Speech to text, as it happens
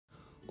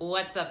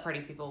What's up,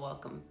 party people?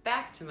 Welcome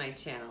back to my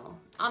channel.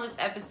 On this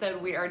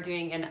episode, we are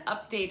doing an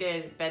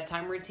updated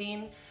bedtime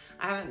routine.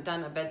 I haven't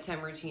done a bedtime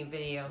routine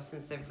video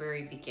since the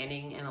very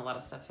beginning, and a lot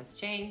of stuff has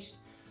changed.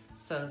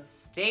 So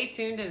stay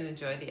tuned and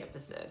enjoy the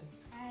episode.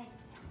 Hi.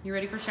 You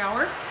ready for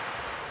shower?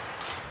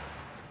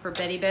 For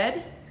Betty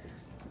bed?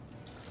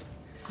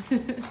 I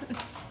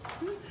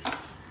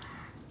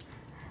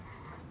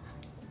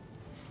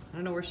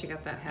don't know where she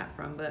got that hat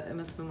from, but it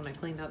must have been when I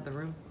cleaned out the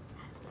room.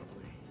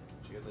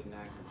 She has a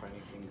knack for finding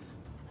things.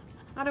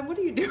 Adam, what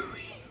are you doing?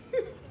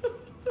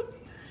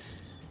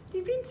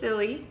 You being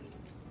silly.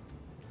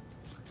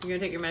 You gonna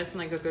take your medicine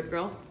like a good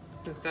girl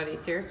since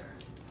Daddy's here?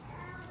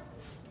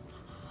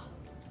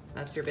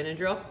 That's your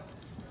Benadryl?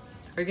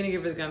 Are you gonna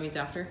give her the gummies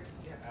after?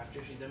 Yeah,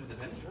 after she's done with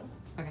the Benadryl.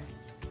 Okay.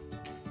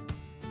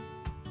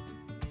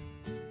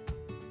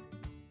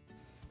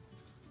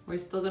 We're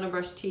still gonna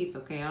brush teeth,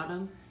 okay,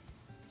 Autumn?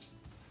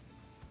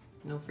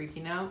 No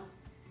freaking out?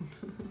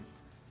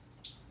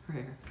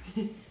 Prayer.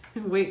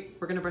 Wait,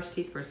 we're gonna brush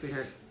teeth first,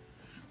 sweetheart.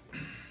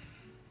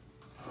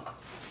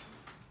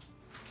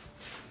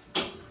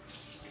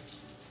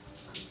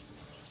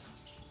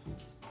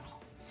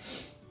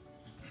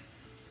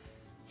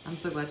 I'm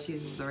so glad she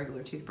uses the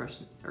regular toothbrush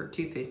or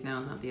toothpaste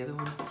now, not the other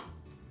one.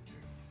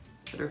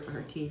 It's better for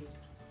her teeth.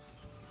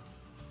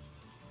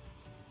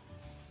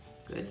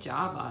 Good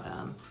job,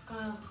 Autumn.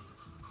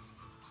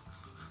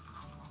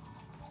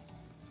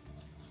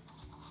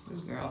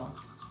 Good girl.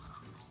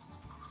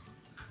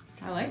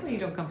 I like when you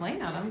don't complain,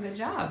 Autumn. Good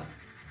job.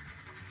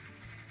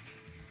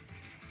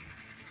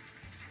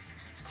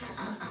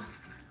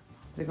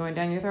 Is it going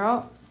down your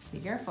throat? Be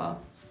careful.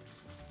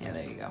 Yeah,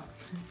 there you go.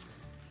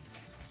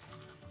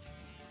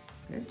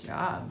 Good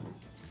job.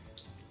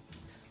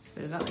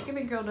 Spit it out like a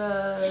big girl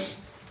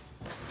does.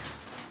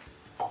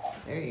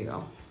 There you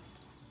go.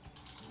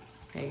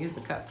 Okay, use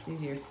the cup. It's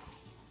easier.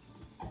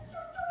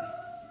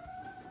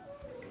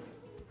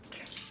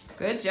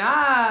 Good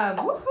job.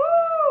 Woohoo!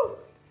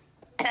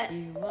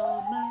 You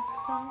are my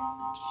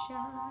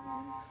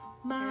sunshine,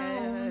 my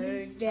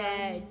only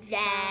sun.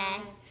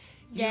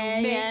 You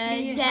make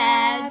me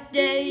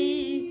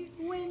happy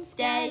when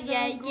skies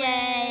are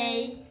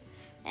gray.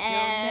 You'll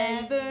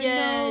never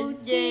know,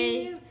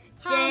 dear,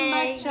 how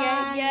much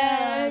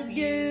I love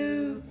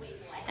you.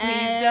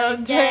 Please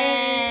don't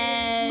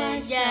take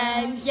my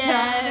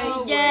sunshine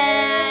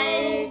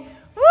away.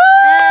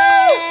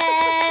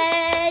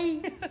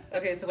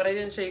 Okay, so what I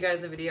didn't show you guys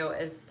in the video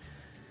is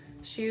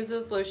she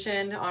uses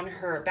lotion on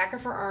her back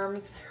of her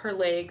arms, her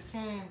legs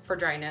for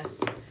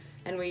dryness.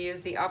 And we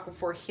use the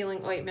Aquaphor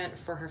healing ointment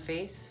for her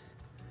face.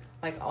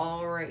 Like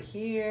all right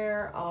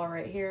here,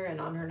 and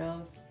on her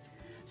nose.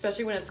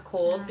 Especially when it's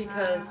cold,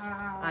 because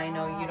I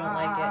know you don't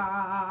like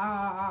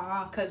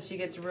it. Because she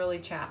gets really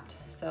chapped.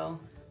 So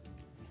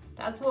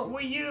that's what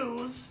we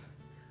use.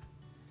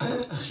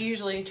 She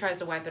usually tries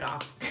to wipe it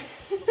off.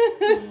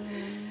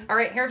 All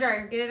right, hair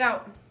dryer, get it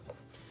out.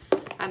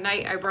 At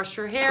night, I brush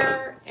her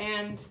hair,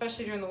 and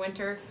especially during the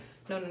winter,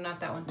 no, not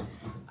that one.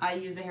 I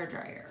use the hair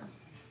dryer.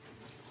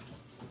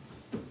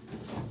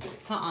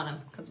 On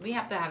them, because we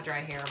have to have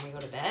dry hair when we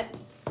go to bed,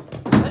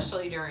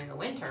 especially during the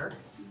winter.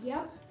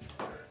 Yep.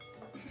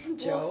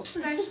 Joe. Well,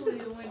 especially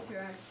the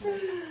winter,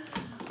 actually.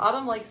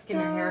 Autumn likes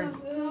getting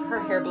her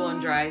hair blown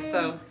dry,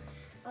 so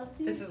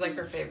this is like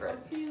her favorite.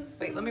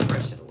 Wait, let me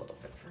brush it a little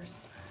bit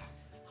first.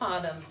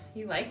 Autumn,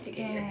 you like to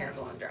get your hair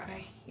blown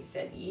dry. You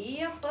said,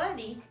 yeah,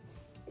 buddy.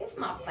 It's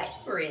my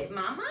favorite,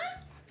 Mama.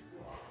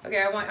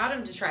 Okay, I want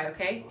Autumn to try,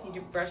 okay? You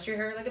do brush your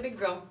hair like a big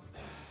girl.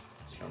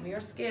 Show me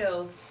your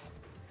skills.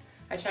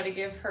 I try to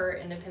give her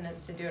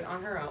independence to do it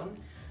on her own.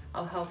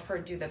 I'll help her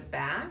do the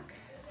back,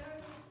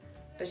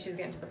 but she's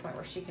getting to the point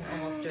where she can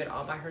almost do it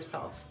all by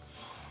herself.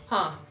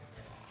 Huh,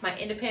 my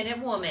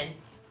independent woman.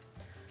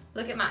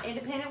 Look at my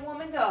independent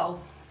woman go.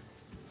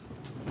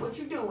 What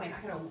you doing? I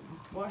gotta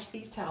wash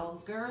these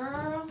towels,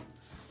 girl.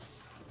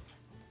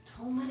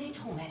 Too many.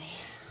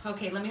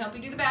 Okay, let me help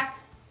you do the back.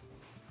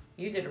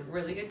 You did a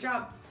really good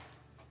job.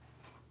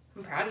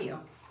 I'm proud of you.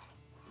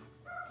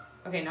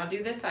 Okay, now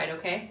do this side,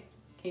 okay?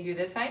 Can you do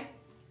this side?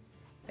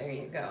 There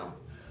you go.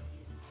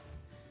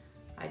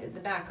 I did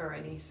the back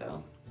already,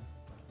 so.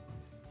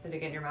 Did it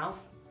get in your mouth?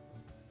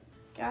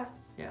 Yeah.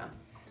 Yeah.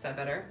 Is that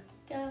better?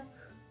 Yeah.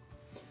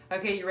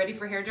 Okay, you ready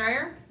for hair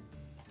dryer?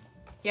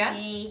 Yes?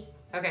 Hey.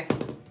 Okay.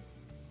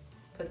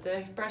 Put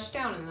the brush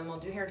down and then we'll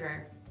do hair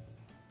dryer.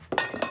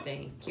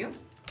 Thank you.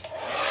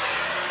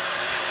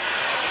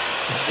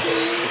 You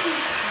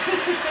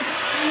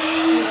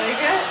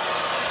like it?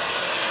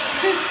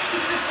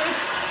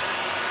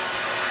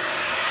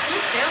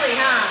 You're silly,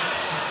 huh?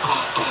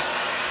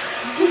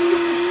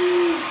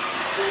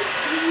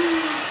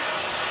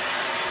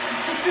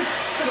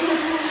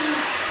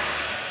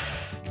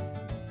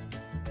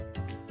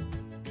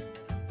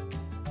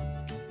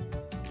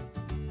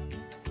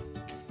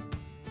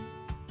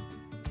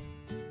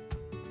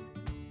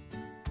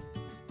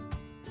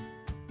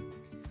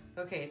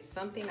 Okay,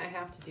 something I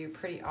have to do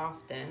pretty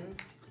often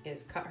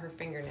is cut her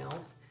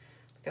fingernails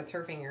because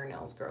her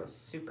fingernails grow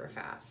super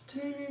fast.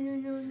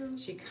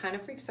 She kind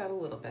of freaks out a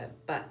little bit,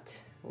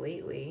 but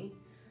lately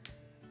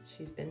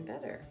she's been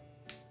better.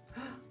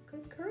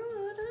 Good girl,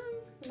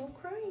 Autumn. No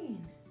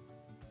crying.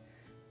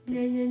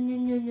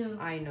 No.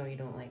 I know you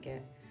don't like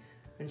it.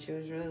 When she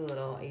was really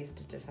little, I used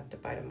to just have to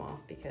bite them off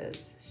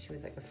because she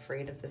was like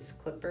afraid of this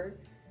clipper.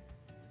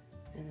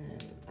 And then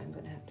I'm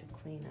gonna have to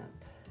clean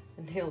up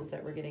the nails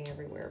that were getting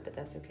everywhere, but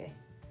that's okay.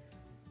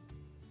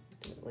 I'll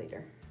do it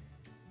later.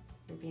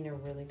 You're being a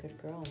really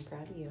good girl. I'm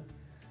proud of you.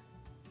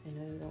 I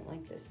know you don't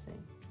like this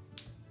thing.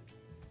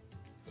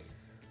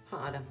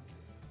 Autumn.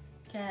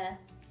 Okay.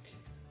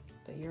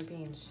 But you're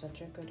being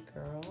such a good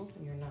girl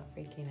and you're not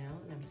freaking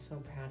out, and I'm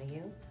so proud of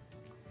you.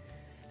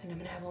 And I'm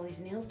gonna have all these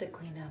nails to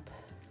clean up.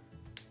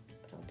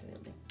 But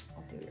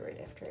I'll do it right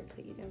after I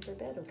put you down for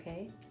bed,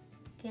 okay?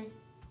 Okay.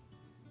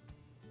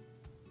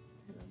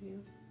 I love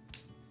you.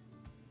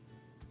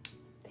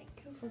 Thank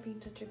you for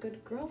being such a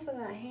good girl for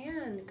that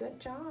hand. Good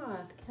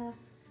job. Okay.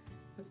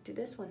 Let's do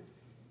this one.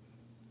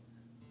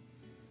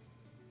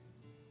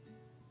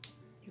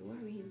 You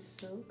are being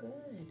so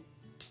good.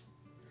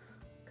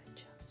 Good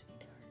job,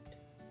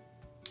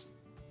 sweetheart.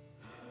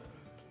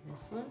 Okay,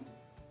 this one.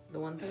 The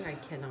one thing I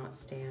cannot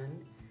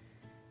stand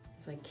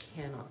is I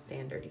cannot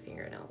stand dirty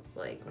fingernails.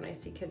 Like when I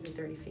see kids with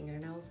dirty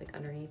fingernails, like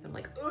underneath, I'm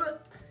like, ugh!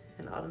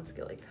 And Autumn's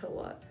get like that a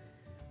lot.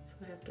 So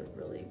I have to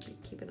really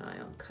keep an eye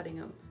on cutting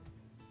them.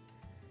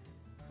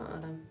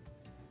 Autumn.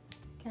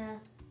 Okay.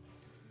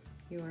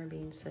 You are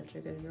being such a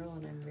good girl,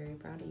 and I'm very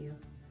proud of you.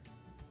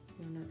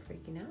 You're not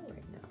freaking out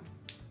right now,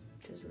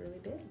 which is really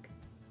big.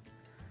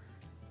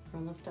 We're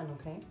almost done,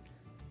 okay?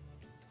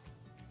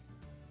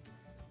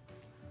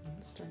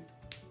 Almost done.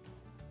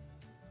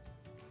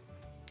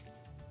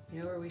 You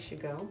know where we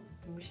should go?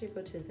 We should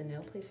go to the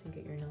nail place and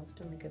get your nails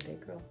done like a big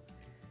girl.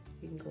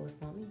 You can go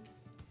with mommy.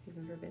 You've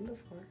never been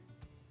before.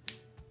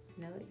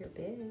 Now that you're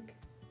big,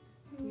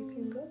 you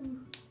can go.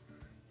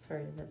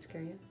 Sorry, did that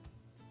scare you?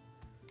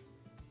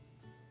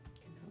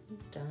 Okay, that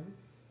one's done.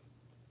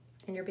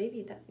 And your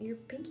baby, your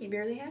pinky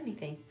barely had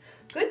anything.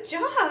 Good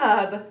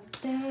job!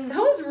 That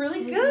was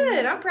really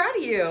good. I'm proud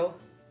of you.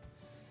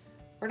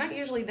 We're not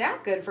usually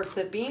that good for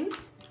clipping.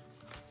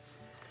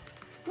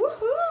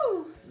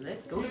 Woohoo!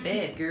 Let's go to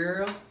bed,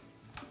 girl.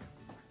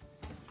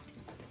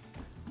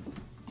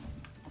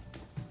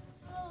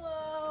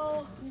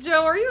 Hello.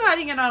 Joe, are you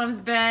hiding in Autumn's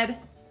bed?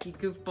 You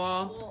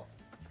goofball. Well,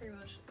 pretty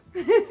much.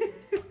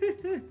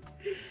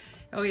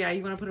 Oh yeah,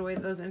 you want to put away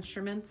those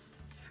instruments?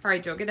 All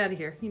right, Joe, get out of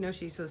here. You know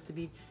she's supposed to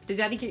be. Did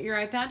Daddy get your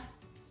iPad?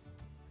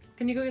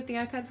 Can you go get the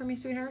iPad for me,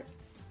 sweetheart?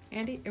 Joe?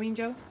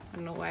 I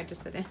don't know why I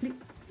just said Andy.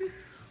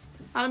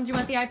 Autumn, do you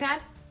want the iPad?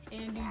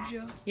 Andy,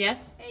 Joe.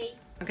 Yes? Hey.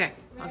 Okay,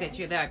 I'll get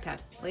you the iPad.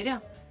 Lay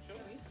down. Show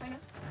me. Lay down.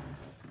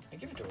 I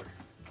give it to her.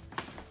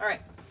 All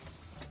right.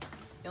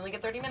 You only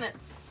get 30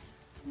 minutes.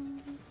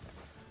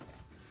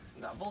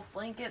 You got both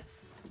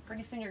blankets.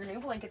 Pretty soon your new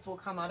blankets will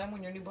come, Autumn,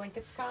 when your new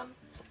blankets come.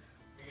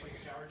 You gonna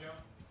take a shower, Joe?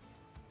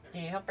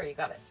 You need help or you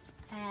got it?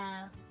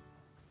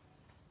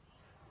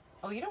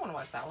 Oh, you don't want to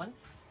watch that one.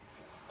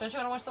 Don't you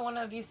want to watch the one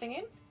of you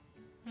singing?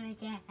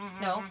 yeah.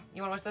 No.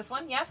 You want to watch this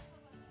one? Yes?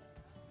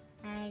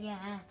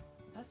 Yeah.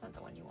 That's not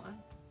the one you want.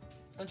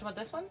 Don't you want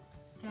this one?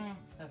 Yeah.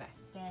 Okay.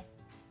 Yeah.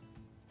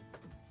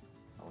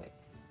 Oh, wait.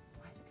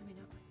 Why is it coming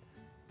out like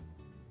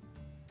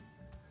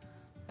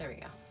that? There we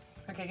go.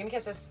 Okay, give me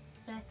kisses.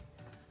 Yeah.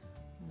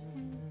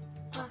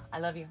 I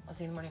love you. I'll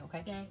see you in the morning,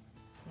 okay? Yeah.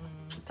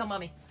 Tell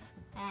Mommy.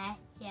 Yeah.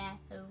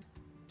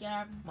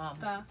 Yeah. Mom,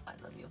 I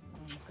love you.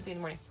 See you in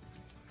the morning.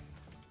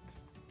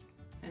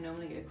 I know I'm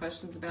going to get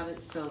questions about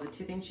it. So the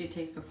two things she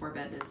takes before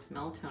bed is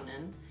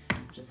melatonin,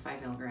 which is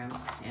 5 milligrams,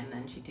 and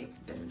then she takes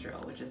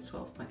Benadryl, which is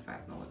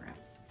 12.5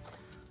 milligrams.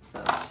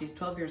 So she's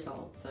 12 years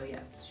old. So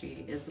yes,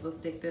 she is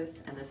supposed to take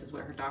this, and this is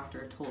what her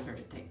doctor told her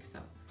to take.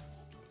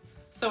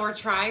 So we're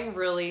trying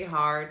really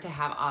hard to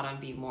have Autumn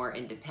be more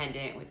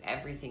independent with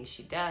everything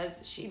she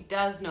does. She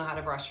does know how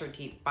to brush her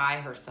teeth by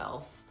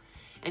herself,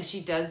 and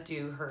she does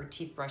do her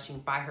teeth brushing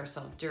by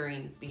herself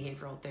during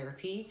behavioral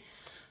therapy.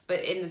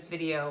 But in this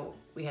video,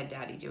 we had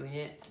Daddy doing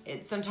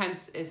it.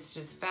 Sometimes it's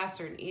just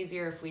faster and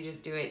easier if we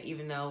just do it,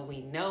 even though we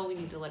know we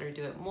need to let her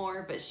do it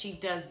more, but she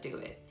does do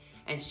it.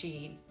 And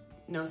she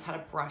knows how to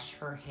brush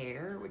her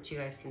hair, which you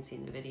guys can see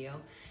in the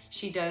video.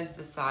 She does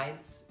the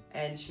sides,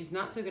 and she's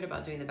not so good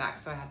about doing the back,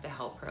 so I have to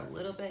help her a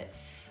little bit,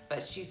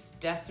 but she's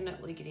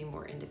definitely getting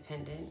more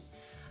independent.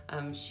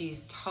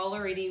 She's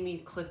tolerating me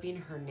clipping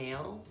her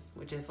nails,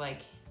 which is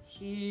like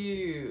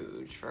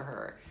huge for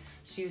her.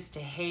 She used to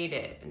hate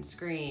it and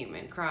scream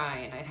and cry,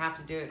 and I'd have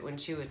to do it when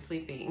she was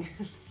sleeping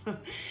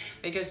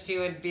because she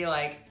would be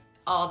like,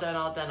 all done,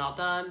 all done, all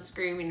done,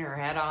 screaming her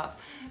head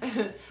off.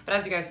 But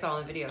as you guys saw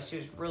in the video, she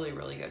was really,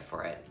 really good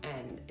for it.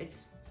 And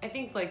I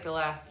think like the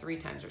last 3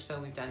 times or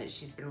so we've done it,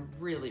 she's been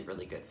really,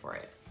 really good for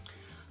it.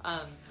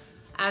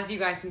 As you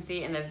guys can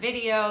see in the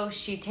video,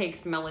 she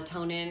takes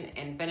melatonin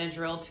and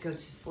Benadryl to go to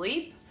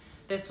sleep.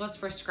 This was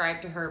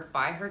prescribed to her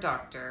by her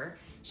doctor.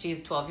 She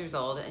is 12 years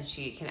old and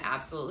she can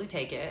absolutely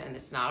take it, and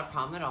it's not a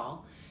problem at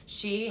all.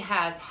 She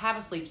has had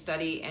a sleep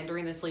study, and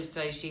during the sleep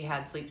study, she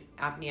had sleep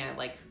apnea,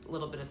 like a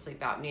little bit of sleep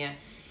apnea.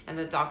 And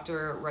the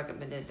doctor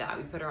recommended that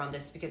we put her on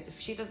this because if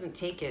she doesn't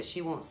take it,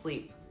 she won't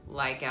sleep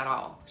like at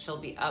all. She'll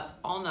be up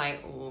all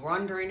night,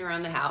 wandering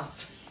around the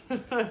house.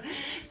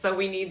 So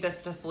we need this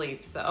to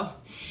sleep. So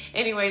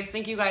anyways,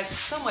 thank you guys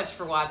so much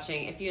for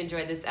watching. If you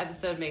enjoyed this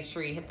episode, make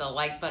sure you hit the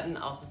like button,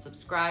 also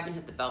subscribe and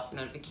hit the bell for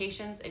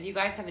notifications. If you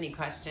guys have any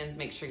questions,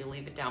 make sure you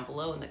leave it down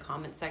below in the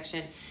comment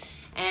section.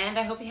 And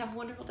I hope you have a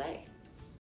wonderful day.